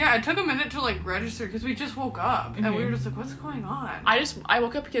minute. Yeah, it took a minute to like register because we just woke up and we were just like, what's going on? I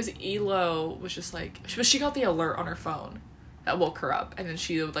woke up because Elo was just like, she got the alert on her phone that woke her up, and then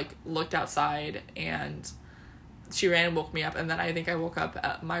she like looked outside and she ran and woke me up, and then I think I woke up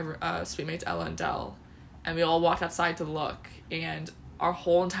at my suite mates Ella and Dell, and we all walked outside to look, and our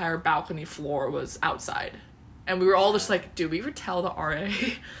whole entire balcony floor was outside. And we were all just like, dude, we ever tell the RA?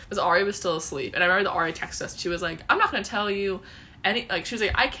 Because RA was still asleep. And I remember the RA texted us. She was like, I'm not going to tell you any, like, she was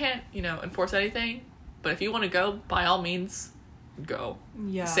like, I can't, enforce anything. But if you want to go, by all means, go.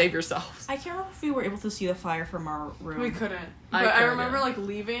 Yeah. Save yourselves. I can't remember if we were able to see the fire from our room. We couldn't. I But I could, remember yeah. like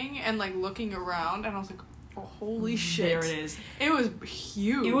leaving and like looking around and I was like, oh, holy shit. There it is. It was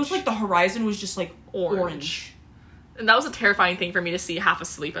huge. It was like the horizon was just like orange. And that was a terrifying thing for me to see half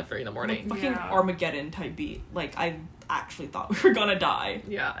asleep at 3 in the morning. Like fucking Yeah. Armageddon type beat. Like, I actually thought we were gonna die.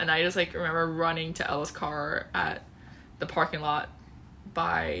 Yeah, and I just like remember running to Ella's car at the parking lot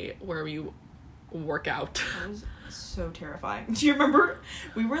by where we work out. That was so terrifying. Do you remember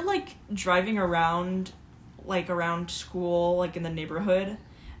we were like driving around school, like in the neighborhood,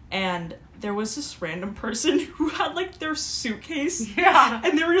 and there was this random person who had like their suitcase, Yeah.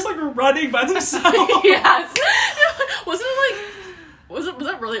 and they were just like running by themselves. Yes. Was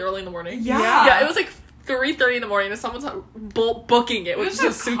that really early in the morning? Yeah. Yeah, it was like 3:30 in the morning and someone's booking it with There's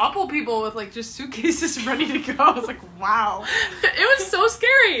just a a couple people with like just suitcases ready to go. I was like, wow. It was so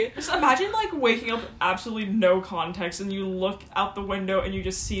scary. Just imagine like waking up with absolutely no context, and you look out the window and you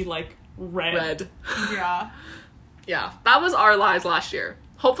just see like red. Yeah. Yeah, that was our lives last year.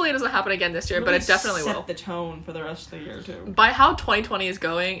 Hopefully it doesn't happen again this year, but it definitely set will. the tone for the rest of the year too. By how 2020 is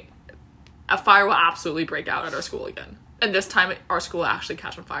going, a fire will absolutely break out at our school again. And this time our school will actually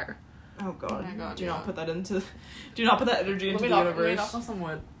catch on fire. Oh god. Oh my God, Do yeah. not put that energy into the universe. on some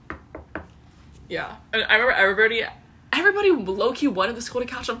wood. Yeah. And I remember everybody low-key wanted the school to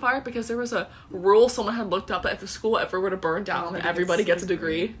catch on fire because there was a rule someone had looked up that if the school ever were to burn down, then everybody gets a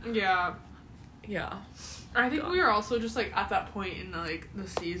degree. Yeah. Yeah. I think God. we were also just like at that point in like the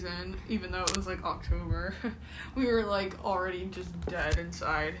season, even though it was like October, we were like already just dead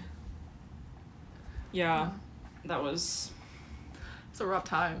inside. Yeah. That was It's a rough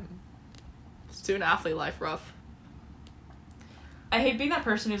time. Student athlete life rough. I hate being that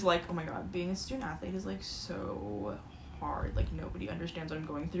person who's like, oh my god, being a student athlete is like so hard. Like nobody understands what I'm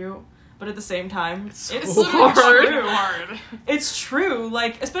going through. But at the same time, it's literally hard. true hard. It's true.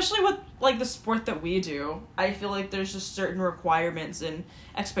 Like especially with like the sport that we do, I feel like there's just certain requirements and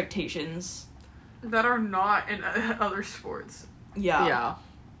expectations That are not in other sports. Yeah. Yeah.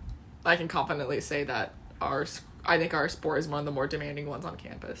 I can confidently say that I think our sport is one of the more demanding ones on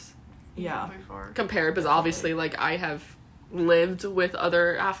campus. Yeah. By far. Compared, because obviously, like, I have lived with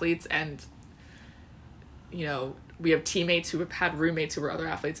other athletes and, you know, we have teammates who have had roommates who were other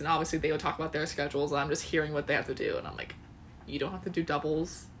athletes, and obviously they would talk about their schedules, and I'm just hearing what they have to do, and I'm like, you don't have to do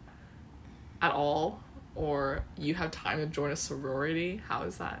doubles at all, or you have time to join a sorority? How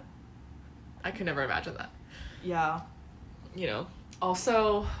is that? I could never imagine that. Yeah. You know,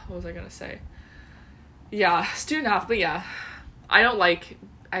 also, what was I gonna say? Yeah, student athlete, yeah.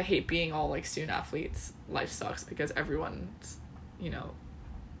 I hate being all, like, student athletes. Life sucks because everyone's, you know,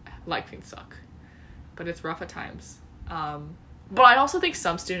 life can suck. But it's rough at times. But I also think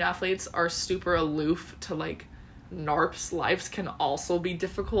some student athletes are super aloof to, like, NARP's lives can also be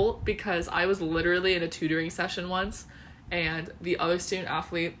difficult, because I was literally in a tutoring session once, and the other student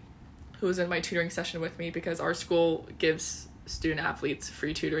athlete who was in my tutoring session with me, because our school gives student athletes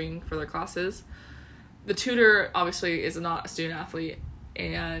free tutoring for their classes. The tutor obviously is not a student athlete,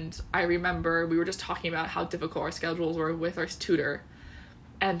 and I remember we were just talking about how difficult our schedules were with our tutor,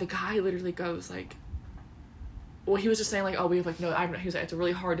 and the guy literally goes like, well, he was just saying like, oh, we have like no, he was like, it's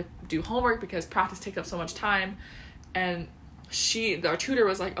really hard to do homework because practice takes up so much time, and our tutor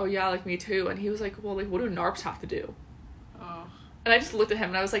was like, oh yeah, like me too, and he was like, well, like what do NARPs have to do? Oh. And I just looked at him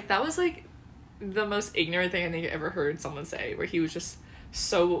and I was like, that was like the most ignorant thing I think I ever heard someone say, where he was just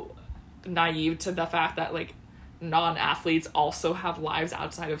so naive to the fact that like non-athletes also have lives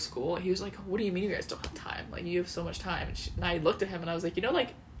outside of school. He was like, what do you mean you guys don't have time? Like, you have so much time. And I looked at him and I was like, you know,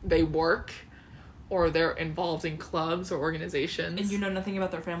 like they work or they're involved in clubs or organizations. And you know nothing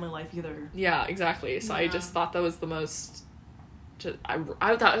about their family life either. Yeah, exactly. So Yeah. I just thought that was the most,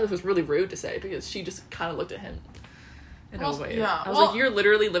 I thought it was really rude to say, because she just kind of looked at him in a way. Yeah, I was well- like, you're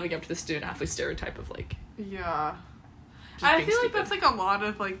literally living up to the student athlete stereotype of like, Yeah. just I being feel like stupid. that's like a lot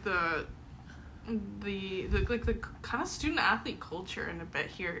of like the kind of student athlete culture in a bit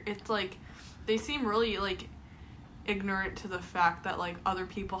here. It's like they seem really like ignorant to the fact that like other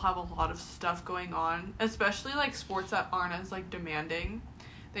people have a lot of stuff going on, especially like sports that aren't as like demanding.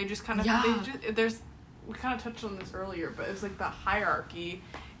 They just kind of Yeah. we kind of touched on this earlier, but it's like the hierarchy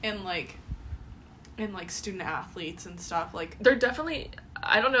in like student athletes and stuff. Like They're definitely,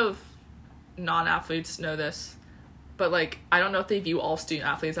 I don't know if non-athletes know this, but like I don't know if they view all student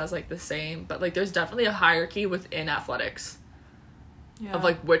athletes as like the same, but like there's definitely a hierarchy within athletics of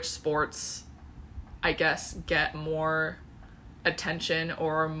like which sports I guess get more attention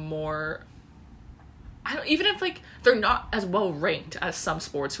or more, even if like they're not as well ranked as some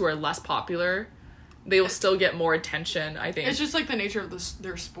sports who are less popular, they will still get more attention. I think it's just like the nature of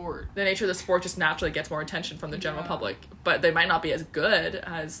their sport. the nature of the sport just naturally gets more attention from the general Yeah. public, but they might not be as good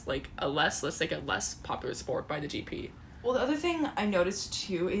as like let's say a less popular sport by the GP. Well, the other thing I noticed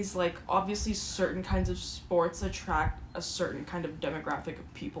too is like obviously certain kinds of sports attract a certain kind of demographic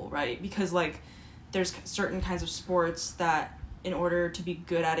of people, right? Because like there's certain kinds of sports that in order to be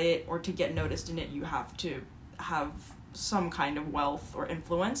good at it or to get noticed in it, you have to have some kind of wealth or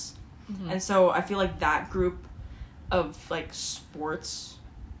influence. And so I feel like that group of like sports,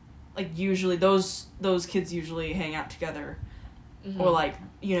 like usually those kids usually hang out together, or like,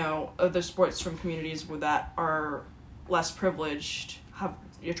 you know, other sports from communities where that are less privileged have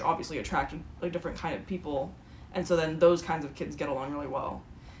obviously attracted like different kind of people, and so then those kinds of kids get along really well.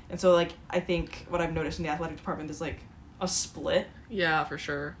 And so like I think what I've noticed in the athletic department is like a split Yeah, for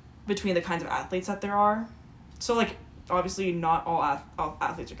sure. between the kinds of athletes that there are. So like obviously not all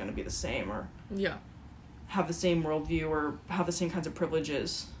athletes are going to be the same or Yeah. have the same worldview or have the same kinds of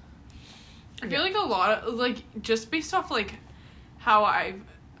privileges. I feel like a lot of like just based off like how I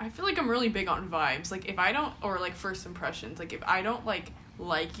feel like I'm really big on vibes. Like if I don't, or like first impressions, like if I don't like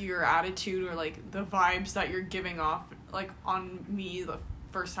your attitude or like the vibes that you're giving off like on me the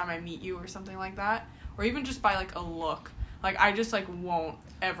first time I meet you or something like that, or even just by like a look, like I just like won't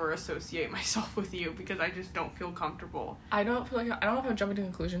ever associate myself with you because I just don't feel comfortable. I don't know if I'm jumping to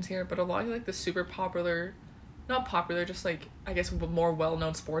conclusions here, but a lot of like the super popular, not popular, just like I guess more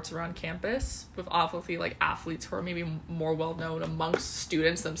well-known sports around campus with obviously like athletes who are maybe more well-known amongst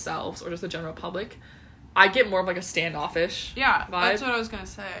students themselves or just the general public, I get more of like a standoffish Yeah, vibe, that's what I was gonna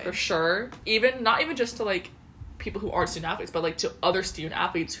say. for sure. Not even just to like people who aren't student athletes, but like to other student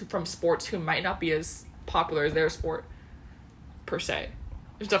athletes who from sports who might not be as popular as their sport. per se.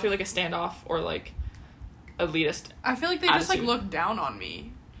 There's definitely like a standoff or like elitist. I feel like they just like attitude. look down on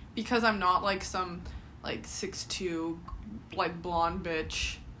me because I'm not like some like 6'2" like blonde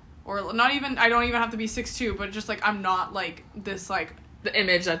bitch, or not even, I don't even have to be 6'2", but just like I'm not like this like The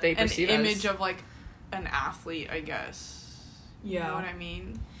image that they an perceive image as. of like an athlete, I guess. You know what I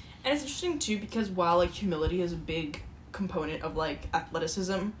mean? And it's interesting too because while like humility is a big component of like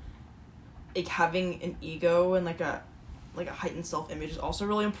athleticism, like having an ego and like a heightened self-image is also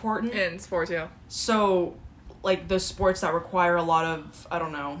really important. In sports, yeah. So like the sports that require a lot of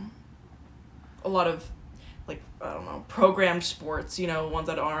programmed sports, you know, ones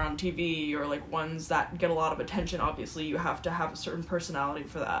that are on TV or like ones that get a lot of attention, obviously you have to have a certain personality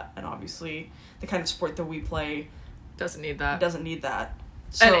for that, and obviously the kind of sport that we play Doesn't need that. doesn't need that.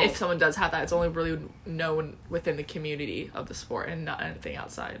 So, And if someone does have that, it's only really known within the community of the sport and not anything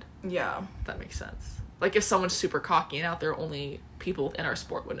outside. yeah. If that makes sense. Like, if someone's super cocky and out there, only people in our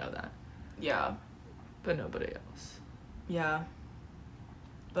sport would know that. Yeah. But nobody else. Yeah.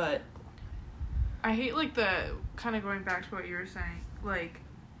 But I hate like the kind of going back to what you were saying, like,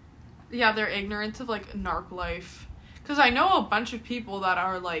 yeah, their ignorance of like narc life, because I know a bunch of people that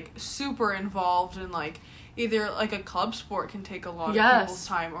are like super involved in like either like a club sport can take a lot of people's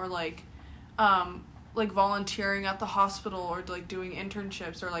time, or like volunteering at the hospital, or like doing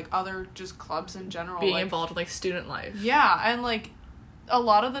internships, or like other just clubs in general, Being like, involved in, like, student life. yeah. And like a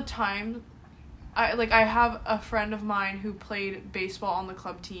lot of the time I have a friend of mine who played baseball on the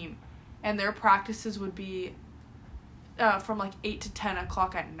club team, and their practices would be from like 8 to 10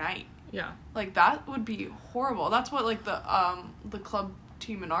 o'clock at night. Yeah. Like that would be horrible. That's what like the club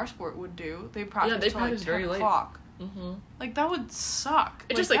team in our sport would do. They practice till like practice 10 very late. o'clock. Mm-hmm. Like that would suck.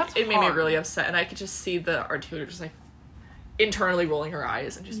 It just, that's it made me hard. really upset, and I could just see our tutor just, like, internally rolling her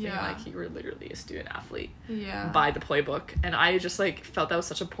eyes and just being Yeah. like, you were literally a student athlete Yeah. by the playbook. And I just, like, felt that was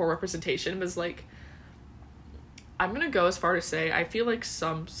such a poor representation. It was like, I'm gonna go as far to say I feel like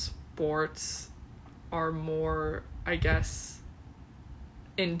some sports are more, I guess,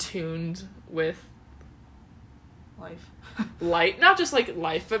 in tuned with life. not just like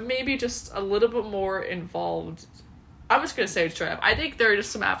life, but maybe just a little bit more involved. I'm just gonna say it straight up. I think there are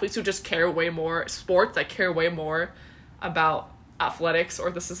just some athletes who just care way more, sports that care way more about athletics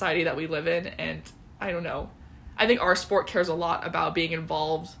or the society that we live in, and I don't know. I think our sport cares a lot about being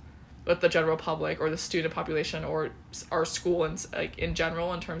involved with the general public or the student population or our school and like in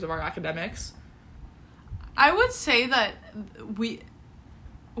general in terms of our academics. I would say that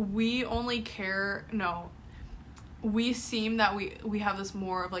we only care, no, we seem that we have this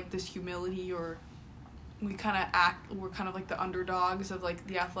more of like this humility, or we're kind of like the underdogs of like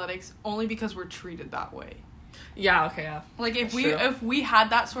the athletics only because we're treated that way. Yeah, okay, yeah. Like That's true. if we had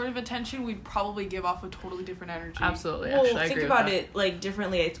that sort of attention, we'd probably give off a totally different energy. Absolutely. well, Actually, I think agree about with that. it like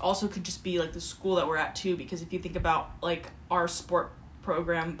differently. It also could just be like the school that we're at too, because if you think about like our sport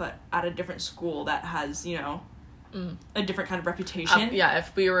program, but at a different school that has, you know, a different kind of reputation. Yeah,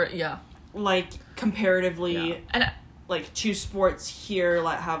 if we were, Like comparatively, yeah. And like two sports here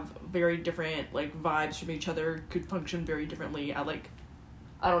like have very different like vibes from each other, could function very differently at like,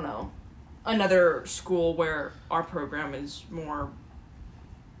 I don't know, another school where our program is more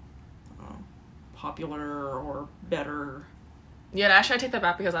popular or better. yeah, and actually I take that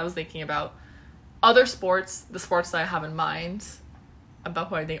back because I was thinking about other sports, the sports that I have in mind, about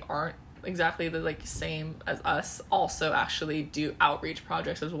who I think aren't exactly the like same as us, also actually do outreach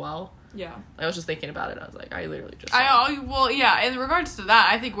projects as well. Yeah. I was just thinking about it. I was like, I literally just Yeah, in regards to that,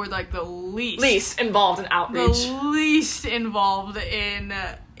 I think we're like the least involved in outreach. the least involved in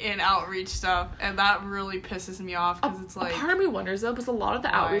outreach stuff, and that really pisses me off because it's like, a part of me wonders though, because a lot of the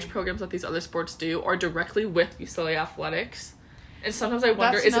Why? outreach programs that these other sports do are directly with UCLA athletics, and sometimes I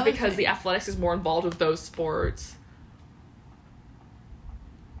wonder, That's is it another because thing. the athletics is more involved with those sports?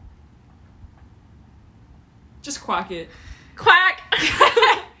 Just quack it. Quack.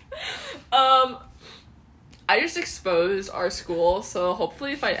 I just exposed our school, so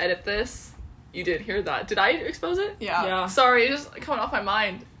hopefully if I edit this, you didn't hear that. Did I expose it? yeah. Sorry, it's just coming off my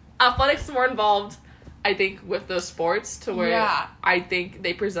mind. Athletics is more involved, I think, with those sports to where Yeah. I think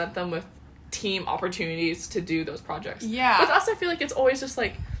they present them with team opportunities to do those projects. Yeah. With us, I feel like it's always just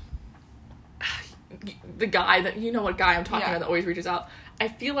like the guy that, you know what guy I'm talking Yeah. about that always reaches out. I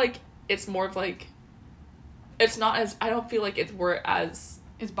feel like it's more of like, it's not as, I don't feel like we're as,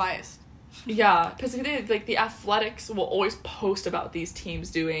 It's biased. yeah, because like the athletics will always post about these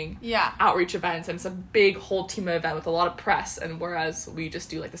teams doing Yeah. outreach events, and it's a big whole team event with a lot of press, and whereas we just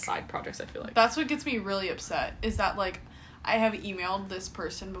do like the side projects, I feel like. That's what gets me really upset, is that like I have emailed this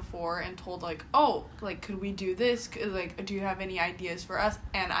person before and told, like, oh, like, could we do this? Like, do you have any ideas for us?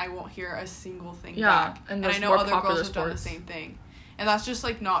 And I won't hear a single thing back. And I know more other popular girls have done the same thing. And that's just,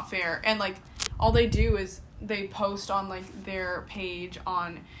 like, not fair. And, like, all they do is they post on, like, their page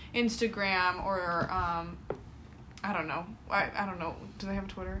on Instagram or, I don't know. I don't know. Do they have a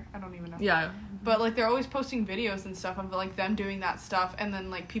Twitter? I don't even know. Yeah. But, like, they're always posting videos and stuff of, like, them doing that stuff. And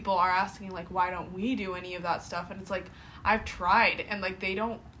then, like, people are asking, like, why don't we do any of that stuff? And it's, like, I've tried. And, like, they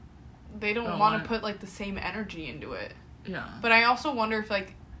don't want to put, like, the same energy into it. Yeah. But I also wonder if,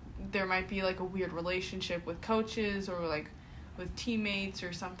 like, there might be, like, a weird relationship with coaches or, like, with teammates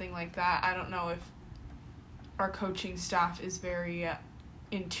or something like that. I don't know if our coaching staff is very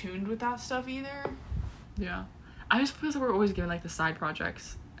in tune with that stuff either. Yeah. I just feel like we're always given, like, the side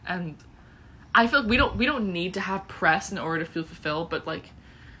projects. And I feel like we don't need to have press in order to feel fulfilled, but, like,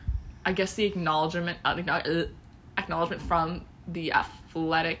 I guess the acknowledgement from the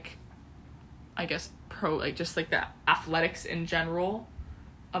athletic, I guess, just, like, the athletics in general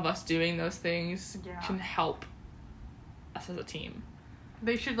of us doing those things can help us as a team.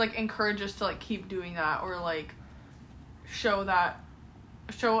 They should, like, encourage us to, like, keep doing that or, like, show,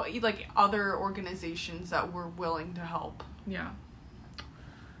 like, other organizations that we're willing to help. Yeah.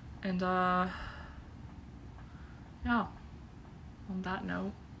 And, yeah. On that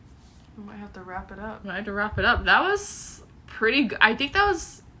note, We might have to wrap it up. I had to wrap it up. That was pretty good. I think that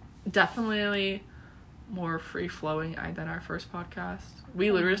was definitely more free-flowing than our first podcast.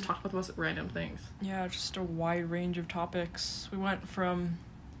 We literally just talked about the most random things. Yeah, just a wide range of topics. We went from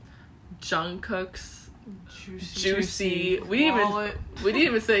Jungkook's Juicy. We didn't wallet.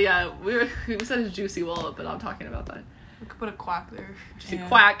 even say, yeah, we said his juicy wallet, but I'm talking about that. We could put a quack there. Juicy Yeah.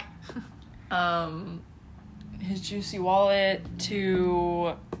 quack. his juicy wallet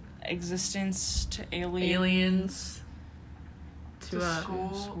to existence to Aliens. To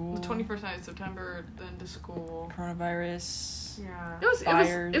school. school. The 21st night of September, then to school. coronavirus. Yeah.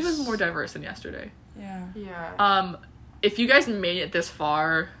 It was more diverse than yesterday. Yeah. Yeah. If you guys made it this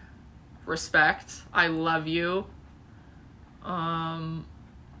far, respect. I love you.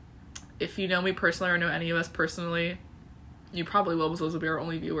 If you know me personally or know any of us personally, you probably will, because those will be our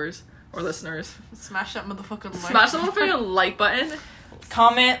only viewers or listeners. Smash that motherfucking like. Smash the motherfucking like button.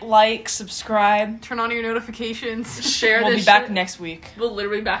 Comment, like, subscribe. Turn on your notifications. Share We'll this be back shit. next week. We'll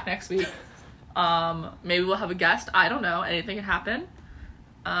literally be back next week. Maybe we'll have a guest. I don't know. Anything can happen.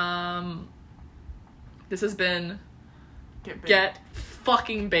 This has been Get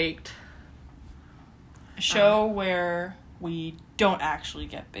Fucking Baked. A show where we don't actually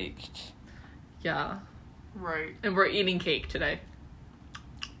get baked. Yeah. Right. And we're eating cake today.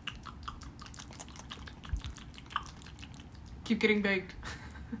 Keep getting baked.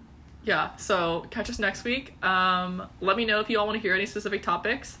 Yeah, so catch us next week. Let me know if you all want to hear any specific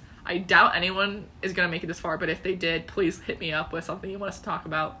topics. I doubt anyone is going to make it this far, but if they did, please hit me up with something you want us to talk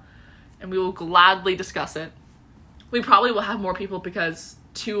about, and we will gladly discuss it. We probably will have more people because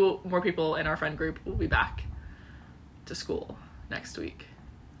 2 more people in our friend group will be back to school next week.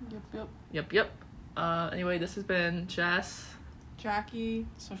 Yep. Anyway, this has been Jess. Jackie.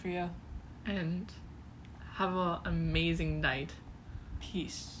 Sophia. And have an amazing night.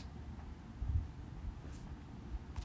 Peace.